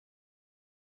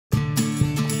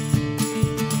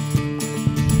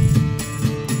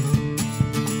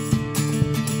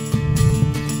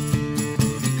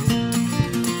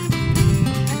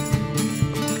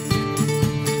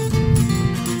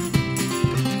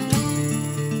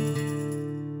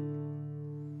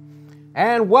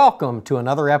And welcome to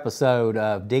another episode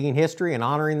of Digging History and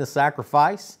Honoring the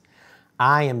Sacrifice.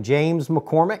 I am James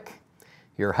McCormick,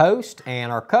 your host, and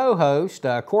our co-host,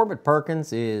 Corbett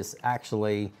Perkins, is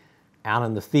actually out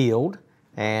in the field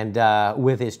and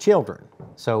with his children.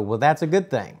 So, that's a good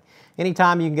thing.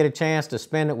 Anytime you can get a chance to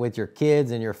spend it with your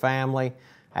kids and your family,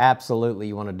 absolutely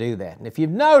you want to do that. And if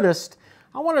you've noticed,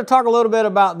 I want to talk a little bit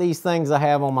about these things I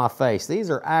have on my face. These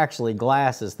are actually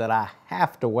glasses that I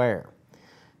have to wear.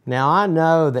 Now, I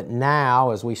know that now,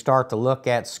 as we start to look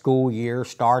at school year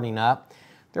starting up,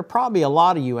 there are probably a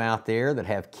lot of you out there that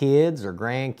have kids or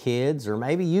grandkids, or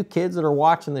maybe you kids that are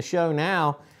watching the show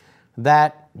now,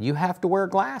 that you have to wear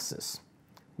glasses.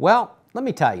 Well, let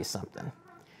me tell you something.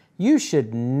 You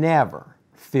should never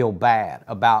feel bad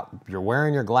about you're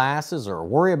wearing your glasses or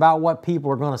worry about what people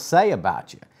are going to say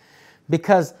about you,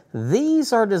 because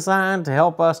these are designed to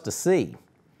help us to see.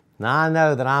 Now, I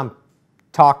know that I'm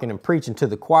talking and preaching to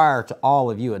the choir to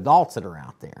all of you adults that are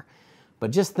out there,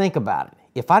 but just think about it.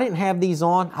 If I didn't have these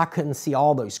on, I couldn't see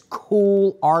all those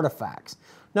cool artifacts.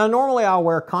 Now, normally I'll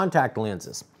wear contact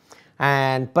lenses,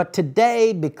 but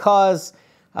today, because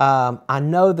I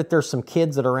know that there's some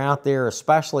kids that are out there,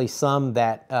 especially some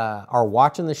that are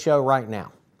watching the show right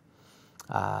now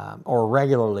or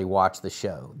regularly watch the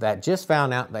show, that just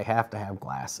found out they have to have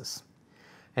glasses.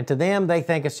 And to them, they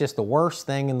think it's just the worst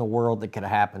thing in the world that could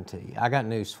have happened to you. I got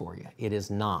news for you. It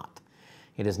is not.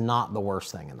 It is not the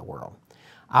worst thing in the world.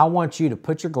 I want you to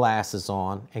put your glasses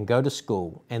on and go to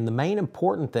school. And the main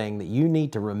important thing that you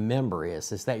need to remember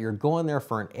is that you're going there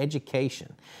for an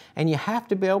education. And you have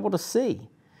to be able to see.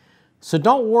 So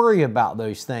don't worry about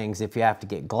those things if you have to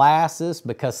get glasses,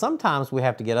 because sometimes we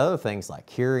have to get other things like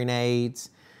hearing aids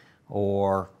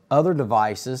or other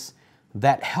devices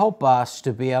that help us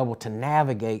to be able to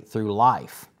navigate through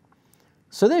life.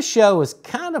 So this show is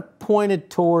kind of pointed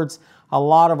towards a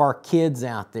lot of our kids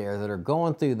out there that are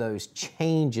going through those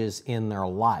changes in their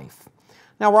life.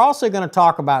 Now, we're also going to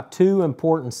talk about two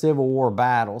important Civil War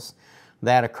battles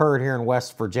that occurred here in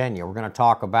West Virginia. We're going to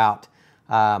talk about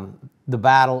the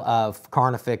Battle of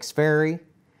Carnifex Ferry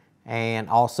and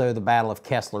also the Battle of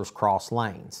Kessler's Cross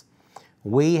Lanes.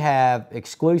 We have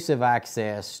exclusive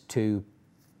access to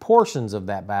portions of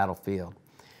that battlefield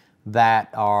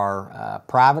that are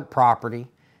private property,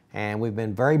 and we've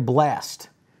been very blessed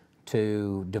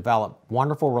to develop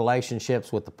wonderful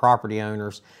relationships with the property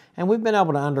owners, and we've been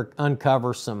able to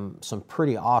uncover some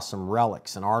pretty awesome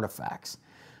relics and artifacts.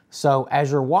 So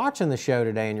as you're watching the show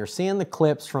today and you're seeing the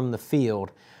clips from the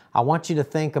field, I want you to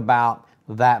think about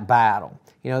that battle.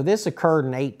 You know, this occurred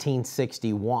in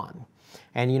 1861,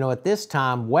 and you know, at this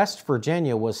time, West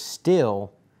Virginia was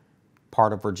still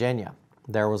part of Virginia.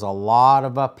 There was a lot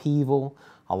of upheaval,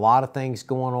 a lot of things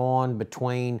going on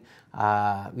between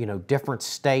different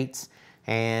states.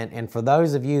 And for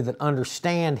those of you that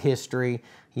understand history,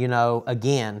 you know,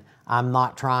 again, I'm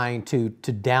not trying to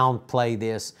downplay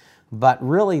this, but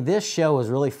really this show is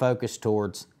really focused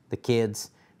towards the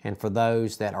kids and for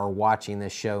those that are watching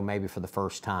this show maybe for the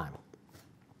first time.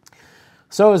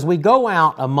 So as we go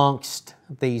out amongst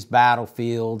these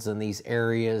battlefields and these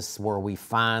areas where we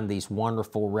find these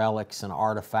wonderful relics and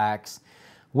artifacts,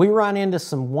 we run into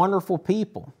some wonderful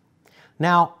people.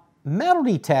 Now, metal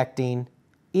detecting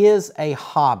is a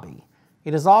hobby.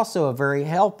 It is also a very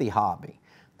healthy hobby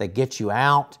that gets you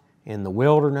out in the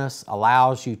wilderness,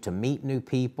 allows you to meet new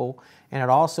people, and it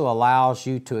also allows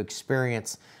you to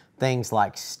experience things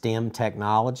like STEM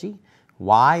technology.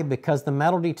 Why? Because the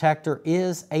metal detector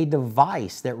is a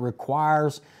device that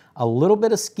requires a little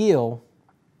bit of skill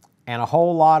and a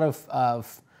whole lot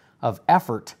of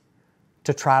effort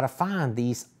to try to find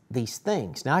these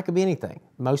things. Now, it could be anything.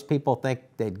 Most people think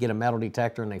they'd get a metal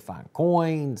detector and they find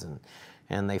coins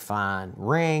and they find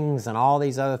rings and all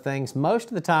these other things. Most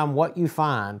of the time, what you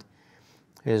find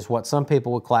is what some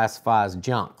people would classify as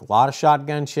junk. A lot of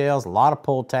shotgun shells, a lot of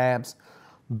pull tabs,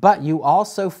 but you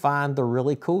also find the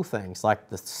really cool things like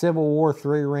the Civil War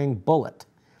 3-ring bullet.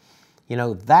 You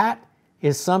know, that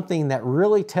is something that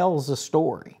really tells a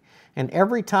story. And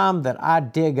every time that I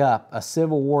dig up a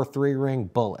Civil War 3-ring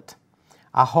bullet,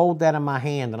 I hold that in my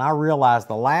hand and I realize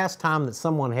the last time that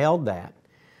someone held that,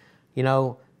 you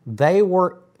know, they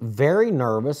were very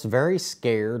nervous, very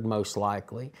scared most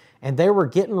likely, and they were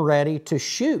getting ready to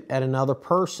shoot at another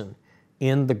person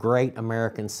in the Great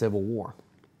American Civil War.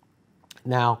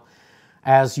 Now,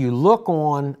 as you look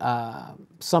on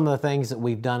some of the things that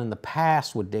we've done in the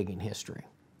past with digging history,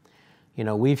 you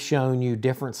know, we've shown you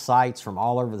different sites from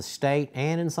all over the state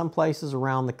and in some places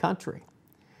around the country.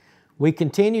 We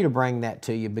continue to bring that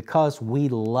to you because we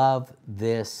love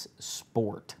this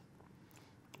sport,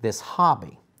 this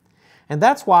hobby. And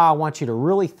that's why I want you to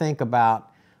really think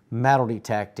about metal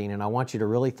detecting, and I want you to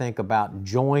really think about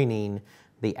joining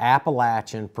the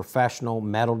Appalachian Professional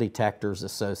Metal Detectors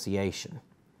Association.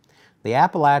 The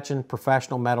Appalachian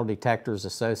Professional Metal Detectors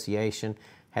Association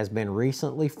has been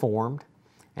recently formed,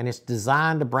 and it's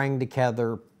designed to bring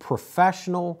together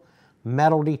professional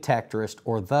metal detectorists,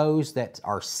 or those that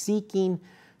are seeking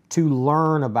to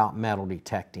learn about metal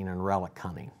detecting and relic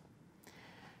hunting.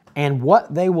 And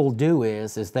what they will do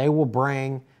is they will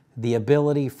bring the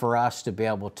ability for us to be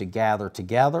able to gather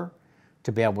together,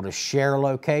 to be able to share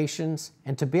locations,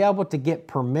 and to be able to get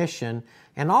permission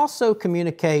and also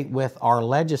communicate with our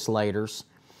legislators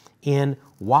in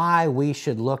why we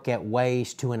should look at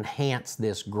ways to enhance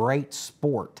this great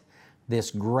sport,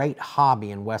 this great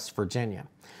hobby in West Virginia.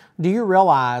 Do you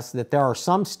realize that there are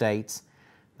some states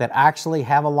that actually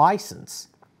have a license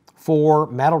for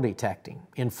metal detecting?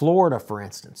 In Florida, for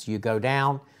instance, you go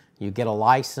down, you get a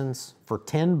license for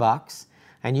 $10,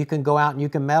 and you can go out and you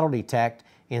can metal detect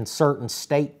in certain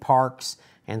state parks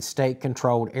and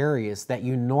state-controlled areas that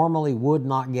you normally would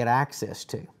not get access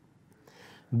to.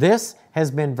 This has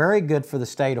been very good for the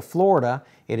state of Florida.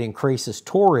 It increases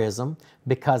tourism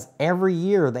because every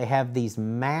year they have these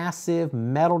massive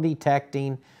metal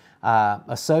detecting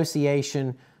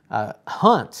association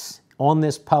hunts on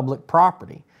this public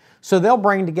property. So they'll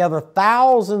bring together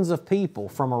thousands of people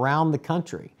from around the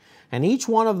country, and each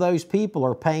one of those people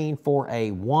are paying for a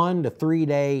 1 to 3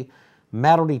 day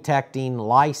metal detecting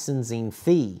licensing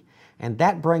fee, and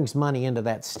that brings money into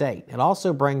that state. It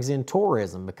also brings in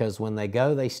tourism because when they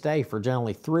go, they stay for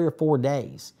generally 3 or 4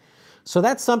 days. So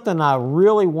that's something I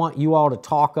really want you all to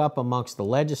talk up amongst the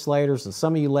legislators, and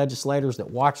some of you legislators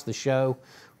that watch the show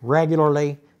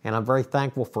regularly, and I'm very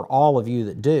thankful for all of you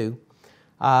that do,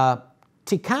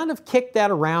 to kind of kick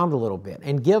that around a little bit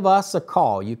and give us a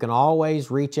call. You can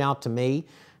always reach out to me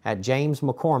at James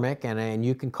McCormick, and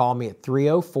you can call me at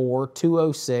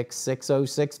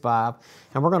 304-206-6065,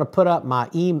 and we're going to put up my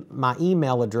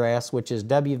email address, which is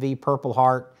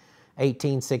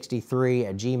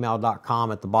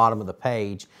wvpurpleheart1863@gmail.com at the bottom of the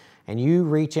page. And you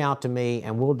reach out to me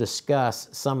and we'll discuss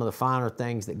some of the finer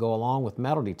things that go along with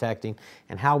metal detecting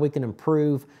and how we can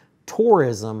improve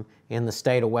tourism in the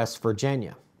state of West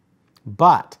Virginia.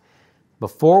 But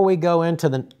before we go into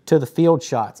the field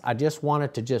shots, I just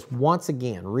wanted to just once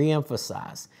again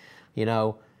reemphasize, you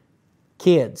know,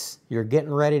 kids, you're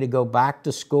getting ready to go back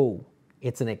to school.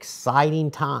 It's an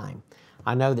exciting time.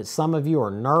 I know that some of you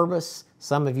are nervous.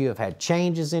 Some of you have had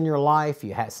changes in your life.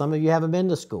 Some of you haven't been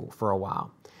to school for a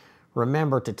while.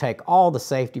 Remember to take all the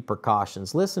safety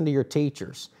precautions. Listen to your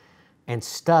teachers and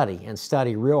study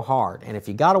real hard. And if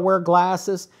you got to wear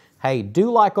glasses, hey,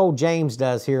 do like old James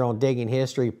does here on Digging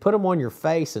History. Put them on your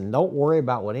face and don't worry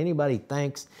about what anybody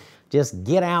thinks. Just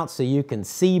get out so you can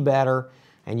see better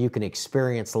and you can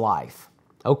experience life.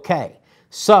 Okay,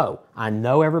 so I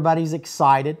know everybody's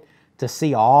excited to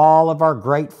see all of our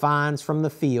great finds from the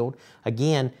field.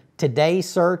 Again, today's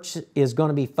search is going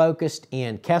to be focused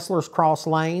in Kessler's Cross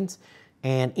Lanes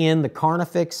and in the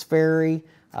Carnifex Ferry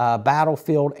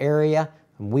battlefield area.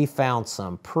 We found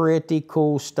some pretty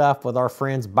cool stuff with our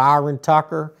friends Byron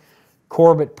Tucker,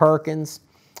 Corbett Perkins,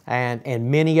 and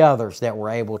many others that were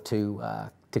able to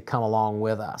come along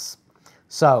with us.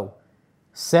 So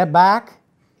sit back,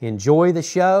 enjoy the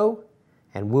show,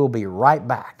 and we'll be right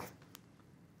back.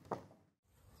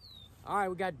 All right,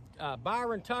 we got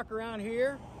Byron Tucker out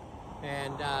here,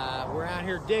 and we're out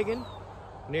here digging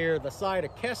near the site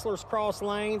of Kessler's Cross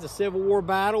Lanes, a Civil War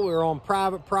battle. We're on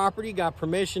private property, got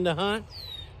permission to hunt.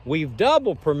 We've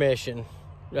double permission.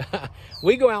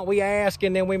 We go out, we ask,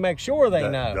 and then we make sure they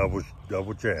know.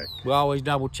 Double check. We always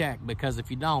double check, because if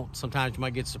you don't, sometimes you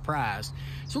might get surprised.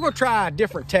 So we're gonna try a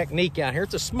different technique out here.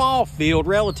 It's a small field,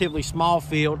 relatively small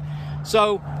field.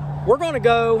 So we're gonna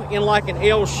go in like an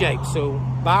L shape. So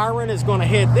Byron is gonna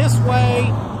head this way,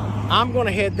 I'm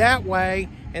gonna head that way,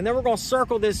 and then we're gonna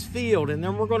circle this field, and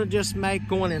then we're gonna just make,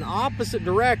 going in opposite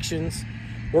directions,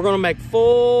 we're gonna make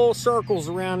full circles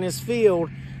around this field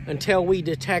until we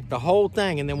detect the whole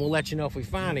thing, and then we'll let you know if we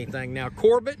find anything. Now,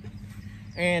 Corbett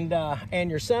and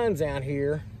your son's out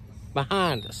here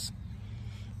behind us.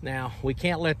 Now, we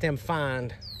can't let them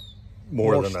find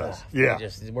more than stuff. us. Yeah.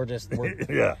 We're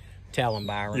yeah. telling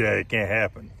Byron. Yeah, it can't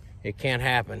happen. It can't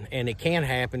happen, and it can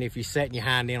happen if you're setting your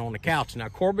hind end on the couch. Now,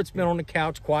 Corbett's been on the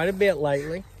couch quite a bit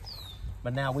lately,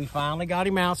 but now we finally got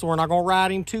him out, so we're not going to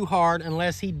ride him too hard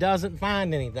unless he doesn't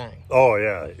find anything. Oh,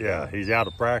 yeah. He's out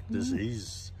of practice.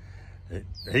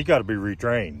 He got to be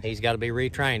retrained. He's got to be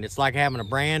retrained. It's like having a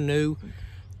brand new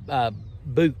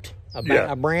boot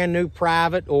A brand new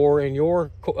private, or in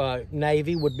your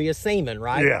Navy would be a seaman,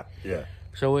 right? Yeah, yeah.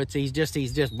 So he's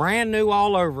just brand new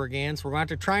all over again. So we're going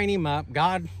to have to train him up.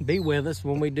 God be with us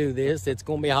when we do this. It's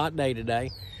going to be a hot day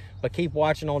today. But keep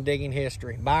watching on Digging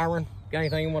History. Byron, got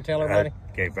anything you want to tell everybody?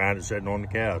 I can't find it sitting on the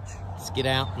couch. Let's get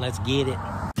out and let's get it.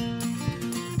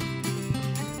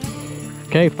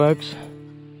 Okay, folks.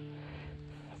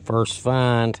 First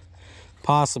find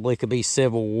possibly could be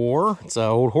Civil War. It's an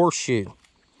old horseshoe.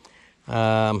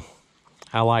 I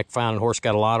like finding horse.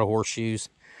 Got a lot of horseshoes.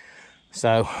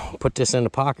 So put this in the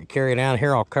pocket, carry it down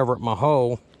here. I'll cover up my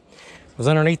hole. It was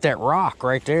underneath that rock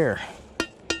right there.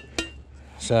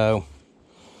 So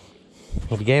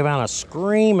he gave out a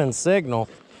screaming signal.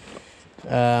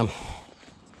 So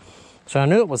I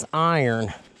knew it was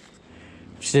iron.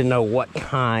 Just didn't know what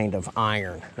kind of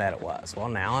iron that it was. Well,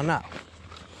 now I know.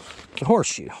 It's a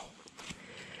horseshoe.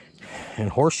 And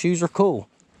horseshoes are cool.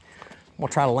 We'll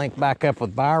try to link back up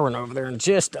with Byron over there in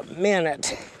just a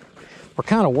minute. We're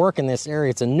kind of working this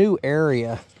area. It's a new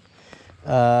area.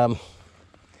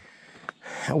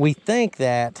 We think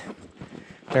that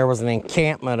there was an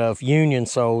encampment of Union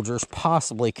soldiers,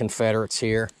 possibly Confederates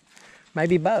here.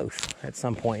 Maybe both at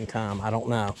some point in time. I don't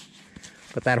know.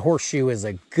 But that horseshoe is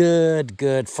a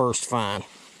good first find.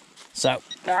 So,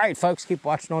 all right, folks, keep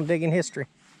watching on Digging History.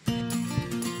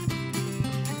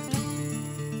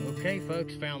 Okay,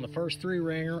 folks, found the first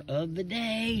 3-ringer of the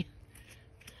day.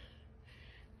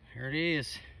 There it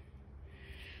is.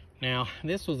 Now,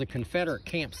 this was a Confederate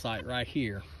campsite right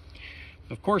here.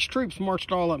 Of course, troops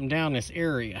marched all up and down this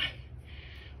area.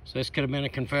 So this could have been a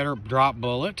Confederate drop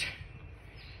bullet,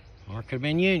 or it could have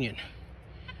been Union.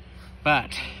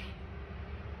 But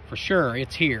for sure,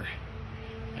 it's here.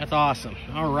 That's awesome.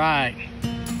 All right.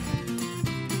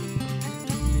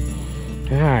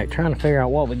 All right, trying to figure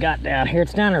out what we got down here.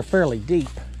 It's down there fairly deep.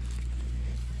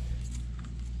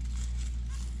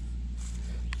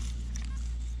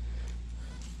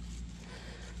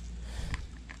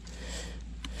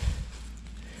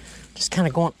 Just kind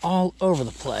of going all over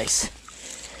the place.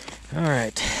 All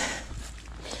right.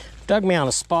 Dug me on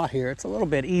a spot here. It's a little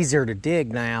bit easier to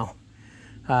dig now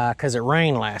because it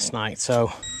rained last night.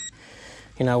 So,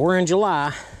 you know, we're in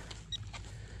July.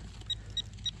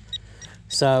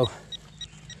 So,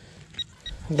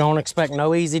 don't expect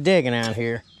no easy digging out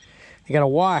here. You gotta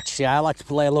watch. Yeah, I like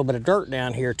to lay a little bit of dirt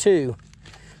down here too,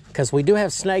 because we do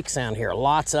have snakes down here,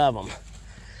 lots of them.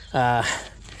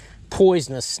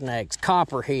 Poisonous snakes,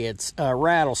 copperheads,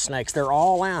 rattlesnakes, they're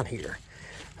all out here,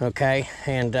 okay?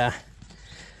 And,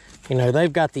 you know,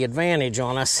 they've got the advantage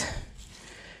on us.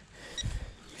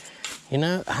 You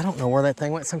know, I don't know where that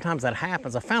thing went. Sometimes that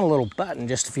happens. I found a little button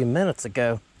just a few minutes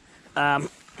ago.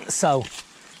 So,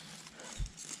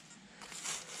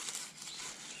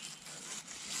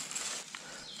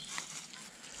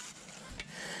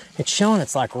 it's showing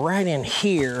it's like right in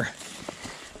here.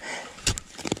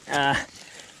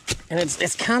 And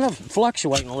it's kind of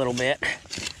fluctuating a little bit.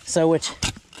 So which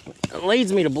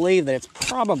leads me to believe that it's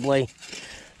probably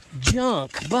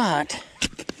junk, but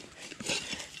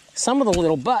some of the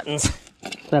little buttons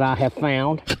that I have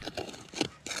found,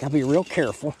 gotta be real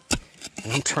careful.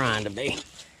 And I'm trying to be.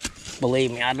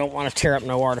 Believe me, I don't want to tear up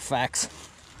no artifacts.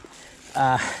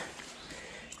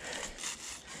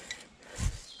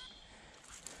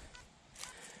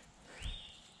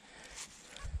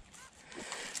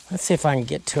 Let's see if I can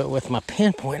get to it with my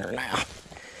pinpointer now.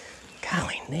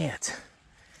 Golly nits.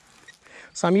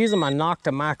 So I'm using my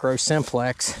Nocta Micro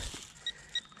Simplex.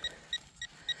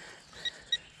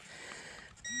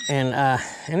 And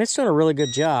it's doing a really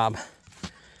good job.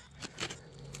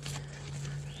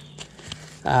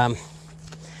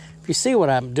 If you see what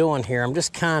I'm doing here, I'm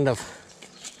just kind of,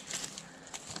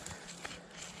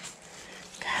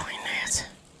 golly nits.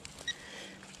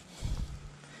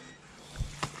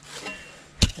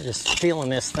 I'm just feeling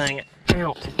this thing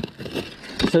out.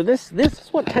 So this is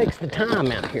what takes the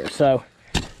time out here. So,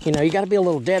 you know, you got to be a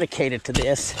little dedicated to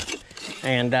this.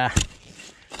 And,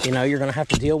 you know, you're going to have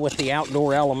to deal with the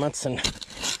outdoor elements and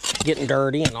getting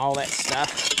dirty and all that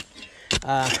stuff.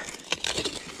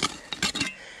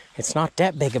 It's not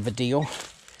that big of a deal.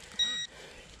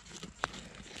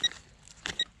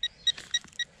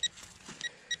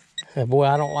 Boy,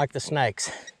 I don't like the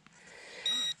snakes.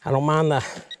 I don't mind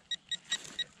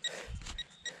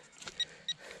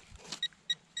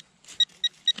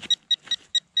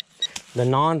the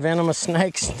non-venomous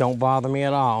snakes. Don't bother me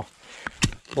at all.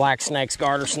 Black snakes,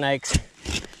 garter snakes.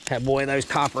 Boy, those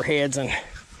copperheads and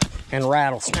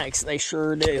rattlesnakes, they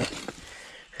sure do.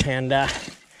 And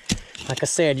like I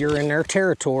said, you're in their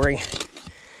territory.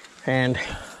 And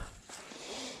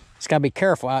Just gotta be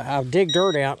careful. I'll dig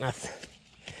dirt out and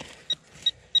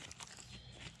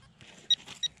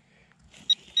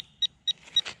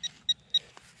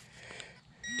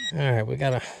all right, we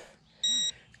gotta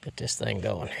get this thing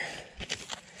going here.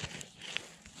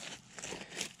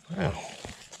 Wow.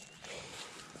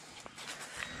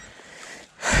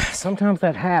 Sometimes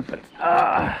that happens.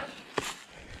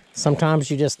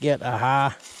 Sometimes you just get a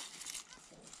high.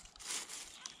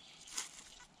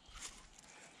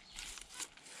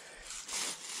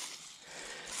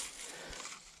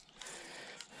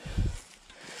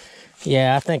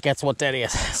 Yeah, I think that's what that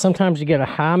is. Sometimes you get a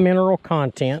high mineral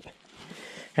content.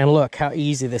 And look how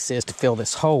easy this is to fill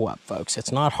this hole up, folks.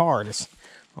 It's not hard. I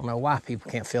don't know why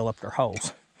people can't fill up their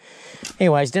holes.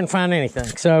 Anyways, didn't find anything.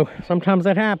 So sometimes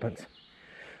that happens.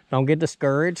 Don't get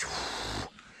discouraged.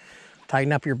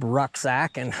 Tighten up your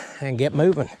rucksack and get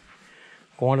moving.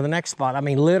 Go on to the next spot. I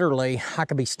mean, literally, I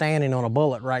could be standing on a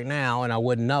bullet right now and I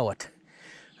wouldn't know it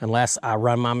unless I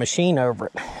run my machine over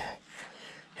it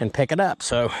and pick it up.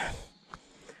 So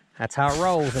that's how it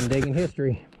rolls in digging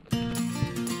history.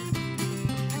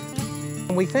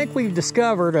 We think we've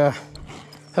discovered a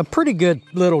pretty good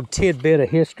little tidbit of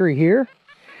history here.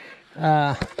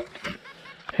 And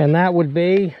that would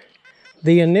be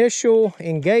the initial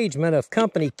engagement of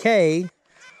Company K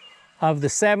of the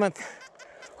 7th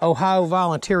Ohio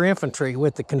Volunteer Infantry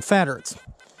with the Confederates.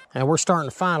 And we're starting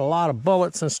to find a lot of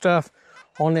bullets and stuff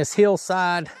on this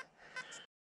hillside,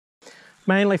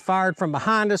 mainly fired from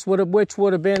behind us, which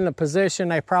would have been the position.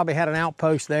 They probably had an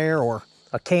outpost there or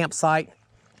a campsite.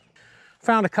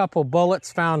 Found a couple of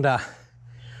bullets, found a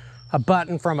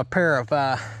button from a pair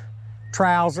of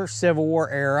trousers, Civil War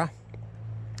era.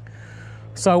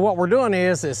 So what we're doing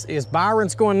is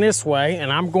Byron's going this way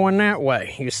and I'm going that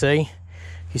way, you see.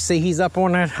 You see he's up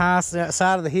on that high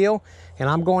side of the hill and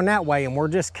I'm going that way, and we're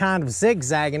just kind of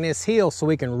zigzagging this hill so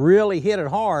we can really hit it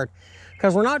hard,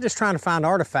 because we're not just trying to find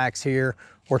artifacts here,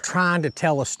 we're trying to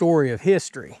tell a story of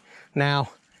history. Now,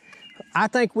 I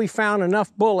think we found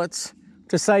enough bullets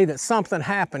to say that something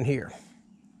happened here.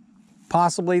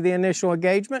 Possibly the initial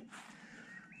engagement,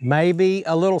 maybe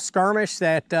a little skirmish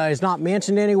that is not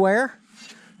mentioned anywhere,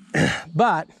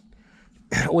 but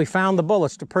we found the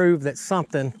bullets to prove that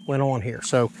something went on here.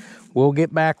 So we'll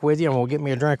get back with you and we'll get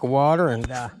me a drink of water and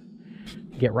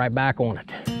get right back on it.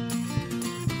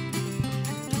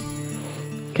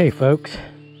 Okay, folks,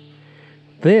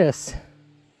 this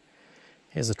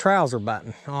is a trouser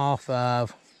button off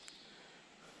of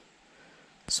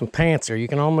some pants here. You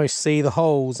can almost see the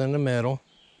holes in the middle,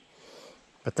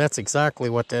 but that's exactly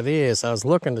what that is. I was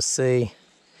looking to see,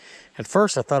 at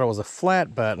first I thought it was a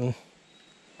flat button.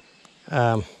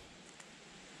 I'll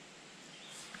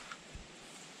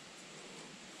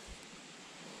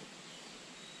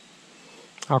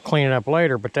clean it up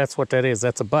later, but that's what that is.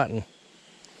 That's a button.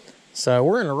 So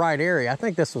we're in the right area. I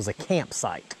think this was a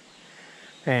campsite,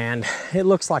 and it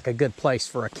looks like a good place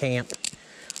for a camp.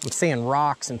 I'm seeing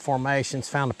rocks and formations.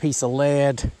 Found a piece of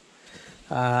lead.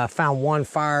 Found one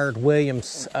fired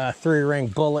Williams 3-ring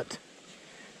bullet.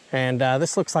 And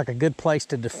this looks like a good place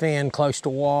to defend, close to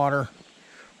water.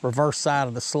 Reverse side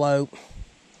of the slope.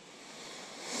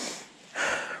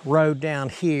 Road down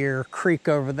here, creek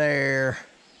over there.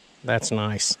 That's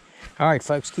nice. All right,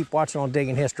 folks, keep watching on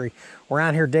Digging History. We're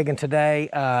out here digging today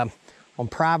on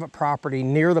private property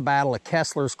near the Battle of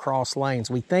Kessler's Cross Lanes.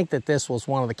 We think that this was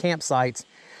one of the campsites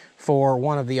for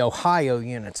one of the Ohio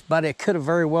units, but it could have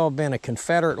very well been a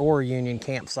Confederate or Union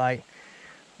campsite.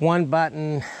 One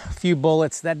button, a few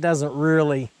bullets, that doesn't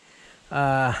really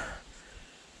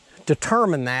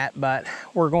determine that, but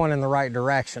we're going in the right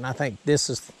direction. I think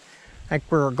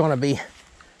we're going to be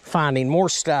finding more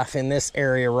stuff in this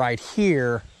area right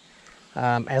here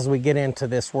as we get into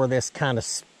this, where this kind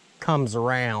of comes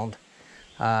around.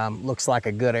 Looks like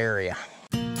a good area.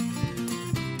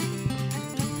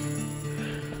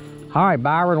 All right,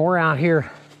 Byron, we're out here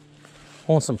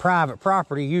on some private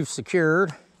property you've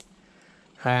secured,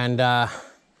 and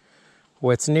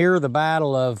it's near the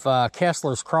Battle of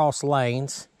Kessler's Cross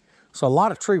Lanes. So a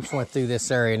lot of troops went through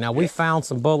this area. Now, we found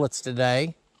some bullets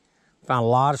today. Found a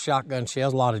lot of shotgun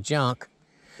shells, a lot of junk.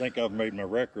 I think I've made my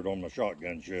record on my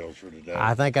shotgun shells for today.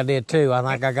 I think I did too. I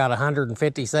think I got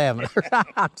 157.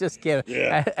 I'm just kidding.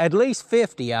 Yeah. At least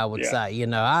 50, I would say. You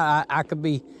know, I could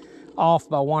be off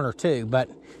by 1 or 2. But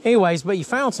anyways, but you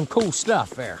found some cool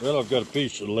stuff there. Well, I've got a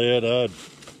piece of lead. I'd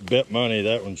bet money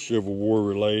that one's Civil War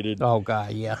related. Oh,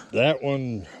 God, yeah. That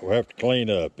one we'll have to clean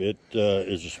up. It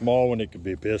is a small one. It could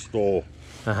be a pistol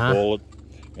bullet.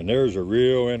 And there's a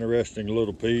real interesting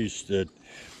little piece that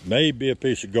may be a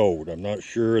piece of gold. I'm not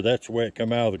sure. That's the way it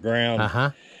come out of the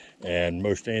ground. And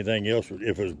most anything else,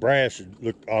 if it was brass,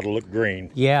 it ought to look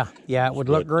green. Yeah, it would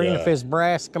look green if it's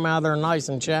brass, come out of there nice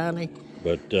and shiny.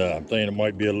 But I'm thinking it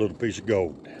might be a little piece of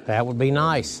gold. That would be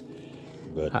nice.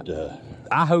 But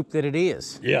I hope that it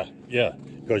is. Yeah,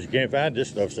 because you can't find this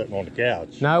stuff sitting on the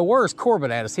couch. No, where's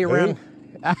Corbett at? Is he around?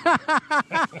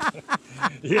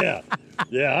 Yeah,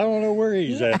 I don't know where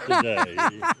he's at today.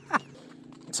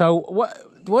 So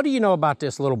what do you know about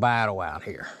this little battle out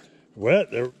here? Well,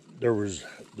 there was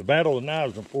the Battle of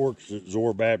Knives and Forks at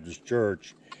Zoar Baptist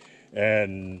Church,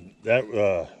 and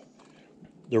that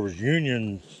there was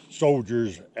Union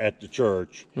soldiers at the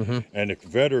church, and the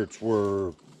Confederates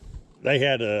they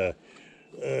had a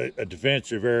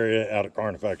defensive area out at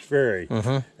Carnifex Ferry,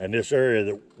 and this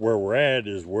area where we're at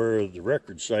is where the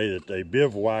records say that they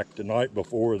bivouacked the night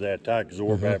before they attacked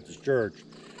Zoar Baptist Church,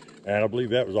 and I believe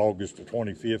that was August the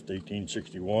 25th,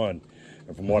 1861.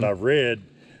 And from what I've read,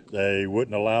 they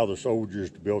wouldn't allow the soldiers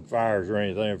to build fires or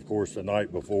anything, of course, the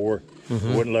night before.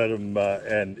 Wouldn't let them,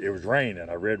 and it was raining.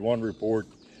 I read one report,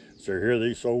 so here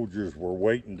these soldiers were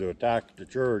waiting to attack the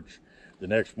church the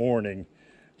next morning,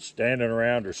 standing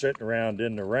around or sitting around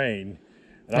in the rain.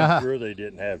 And I'm sure they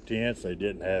didn't have tents, they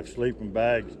didn't have sleeping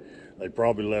bags. They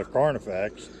probably left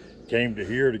Carnifex, came to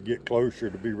here to get closer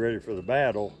to be ready for the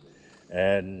battle,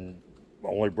 and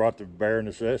only brought the bare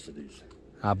necessities.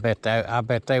 I bet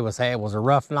it was a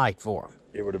rough night for them.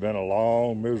 It would have been a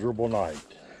long, miserable night.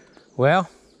 Well,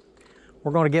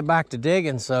 we're going to get back to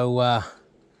digging, so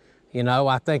you know,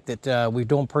 I think that we're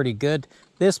doing pretty good.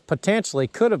 This potentially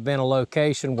could have been a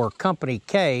location where Company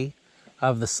K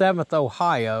of the 7th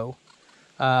Ohio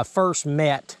first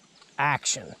met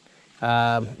action,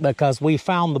 because we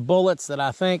found the bullets that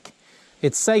I think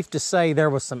it's safe to say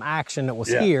there was some action that was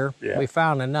here. Yeah. We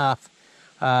found enough.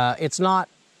 It's not,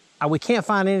 we can't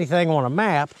find anything on a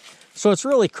map, so it's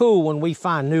really cool when we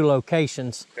find new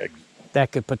locations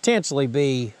that could potentially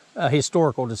be a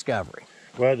historical discovery.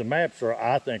 Well, the maps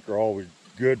I think are always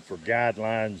good for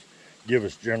guidelines, give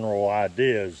us general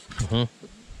ideas.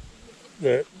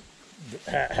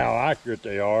 How accurate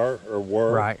they are or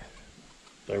were. Right.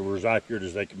 They were as accurate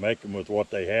as they could make them with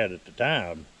what they had at the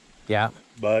time. Yeah.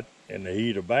 But in the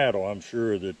heat of battle, I'm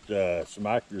sure that some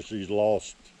accuracy is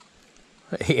lost.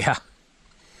 Yeah.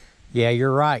 Yeah,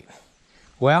 you're right.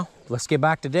 Well, let's get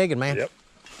back to digging, man. Yep.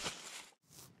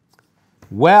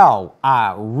 Well,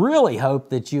 I really hope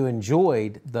that you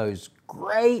enjoyed those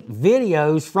great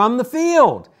videos from the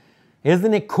field.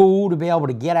 Isn't it cool to be able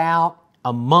to get out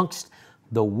amongst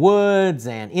the woods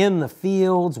and in the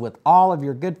fields with all of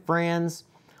your good friends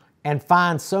and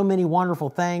find so many wonderful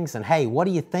things? And hey, what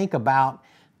do you think about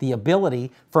the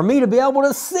ability for me to be able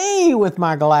to see with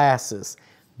my glasses?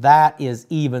 That is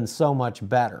even so much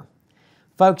better.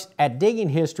 Folks, at Digging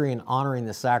History and Honoring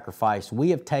the Sacrifice, we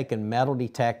have taken metal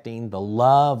detecting, the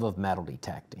love of metal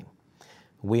detecting.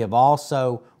 We have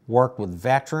also worked with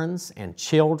veterans and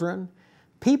children.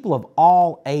 People of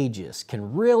all ages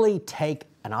can really take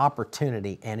an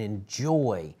opportunity and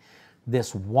enjoy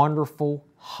this wonderful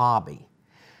hobby.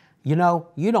 You know,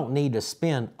 you don't need to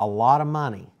spend a lot of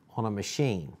money on a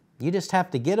machine. You just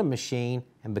have to get a machine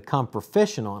and become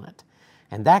proficient on it.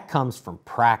 And that comes from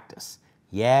practice.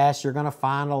 Yes, you're going to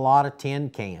find a lot of tin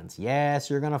cans. Yes,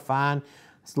 you're going to find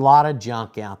a lot of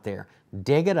junk out there.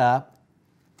 Dig it up,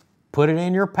 put it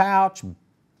in your pouch,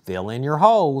 fill in your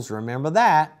holes, remember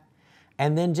that,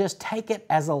 and then just take it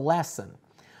as a lesson.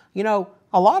 You know,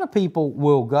 a lot of people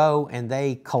will go and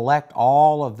they collect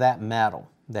all of that metal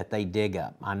that they dig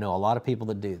up. I know a lot of people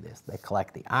that do this. They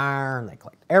collect the iron, they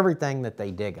collect everything that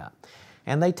they dig up.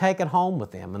 And they take it home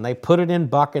with them, and they put it in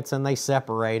buckets, and they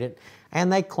separate it,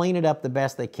 and they clean it up the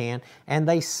best they can, and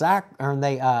they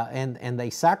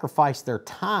sacrifice their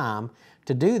time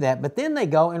to do that. But then they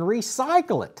go and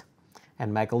recycle it,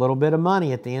 and make a little bit of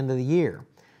money at the end of the year.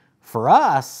 For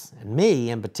us, and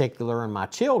me in particular, and my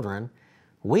children,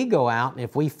 we go out, and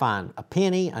if we find a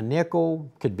penny, a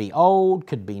nickel, could be old,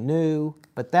 could be new,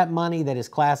 but that money that is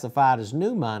classified as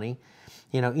new money,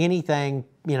 you know, anything,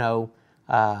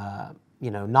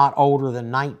 not older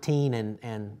than 19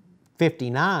 and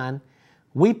 59,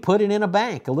 we put it in a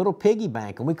bank, a little piggy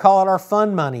bank, and we call it our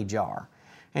fun money jar.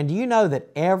 And do you know that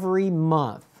every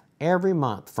month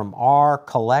from our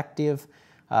collective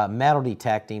metal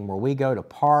detecting, where we go to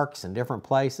parks and different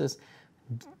places,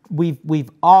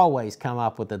 we've always come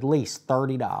up with at least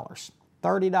 $30.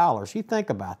 $30, you think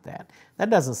about that. That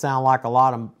doesn't sound like a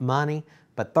lot of money,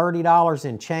 but $30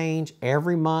 in change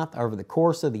every month over the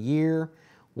course of the year,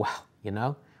 well, you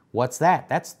know, what's that?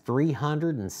 That's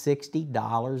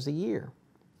 $360 a year.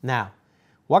 Now,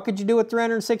 what could you do with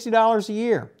 $360 a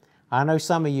year? I know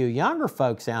some of you younger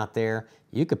folks out there,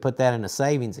 you could put that in a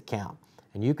savings account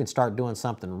and you can start doing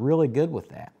something really good with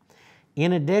that.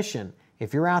 In addition,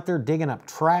 if you're out there digging up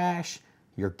trash,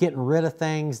 you're getting rid of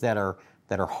things that are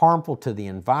harmful to the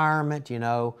environment, you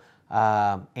know,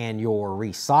 and you're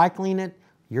recycling it,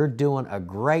 you're doing a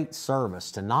great service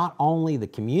to not only the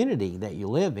community that you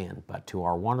live in, but to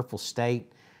our wonderful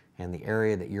state and the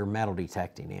area that you're metal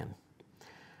detecting in.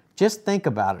 Just think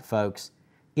about it, folks.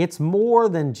 It's more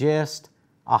than just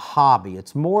a hobby.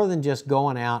 It's more than just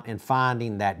going out and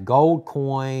finding that gold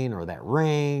coin or that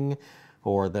ring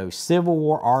or those Civil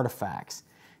War artifacts.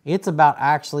 It's about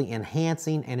actually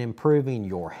enhancing and improving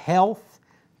your health,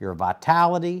 your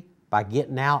vitality by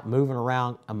getting out, moving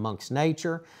around amongst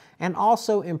nature, and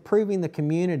also improving the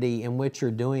community in which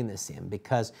you're doing this in.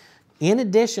 Because in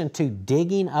addition to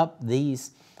digging up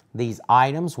these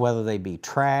items, whether they be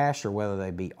trash or whether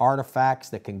they be artifacts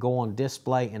that can go on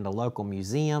display in the local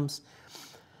museums,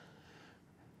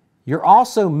 you're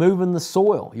also moving the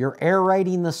soil. You're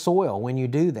aerating the soil when you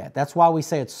do that. That's why we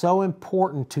say it's so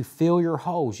important to fill your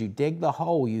holes. You dig the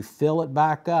hole, you fill it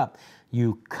back up,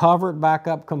 you cover it back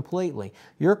up completely.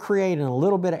 You're creating a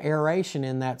little bit of aeration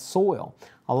in that soil.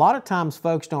 A lot of times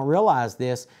folks don't realize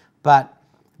this, but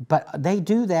they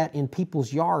do that in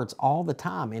people's yards all the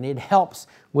time, and it helps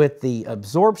with the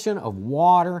absorption of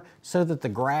water so that the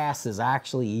grass is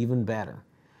actually even better.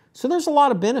 So there's a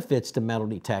lot of benefits to metal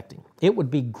detecting. It would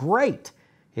be great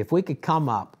if we could come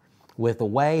up with a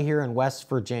way here in West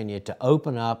Virginia to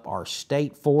open up our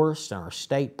state forests and our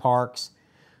state parks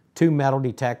to metal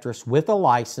detectors with a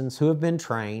license who have been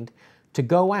trained to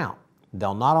go out.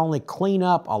 They'll not only clean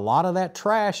up a lot of that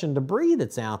trash and debris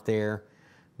that's out there,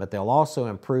 but they'll also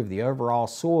improve the overall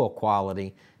soil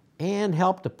quality and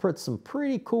help to put some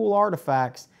pretty cool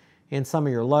artifacts in some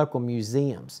of your local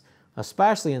museums,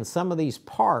 especially in some of these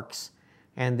parks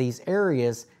and these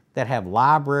areas that have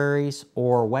libraries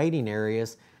or waiting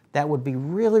areas. That would be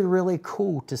really, really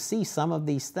cool to see some of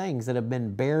these things that have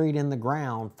been buried in the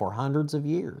ground for hundreds of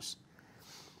years.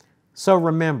 So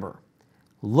remember,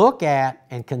 look at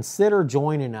and consider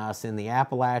joining us in the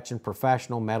Appalachian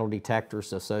Professional Metal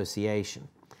Detectors Association.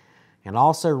 And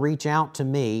also reach out to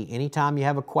me anytime you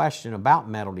have a question about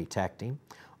metal detecting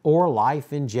or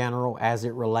life in general as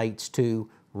it relates to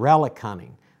relic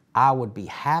hunting. I would be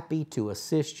happy to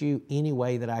assist you any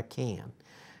way that I can.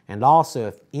 And also,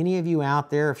 if any of you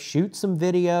out there shoot some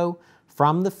video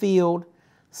from the field,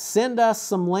 send us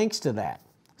some links to that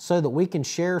so that we can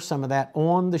share some of that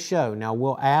on the show. Now,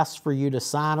 we'll ask for you to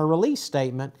sign a release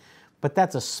statement, but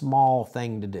that's a small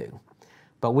thing to do.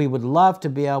 But we would love to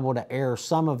be able to air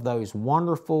some of those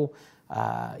wonderful,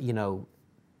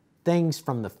 things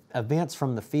from the events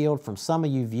from the field from some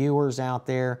of you viewers out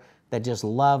there that just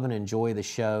love and enjoy the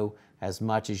show as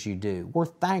much as you do. We're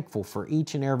thankful for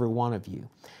each and every one of you.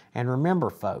 And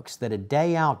remember, folks, that a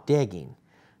day out digging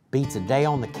beats a day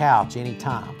on the couch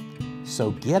anytime.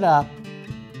 So get up,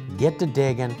 get to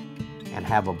digging, and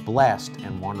have a blessed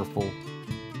and wonderful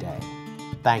day.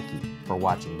 Thank you for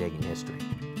watching Digging History.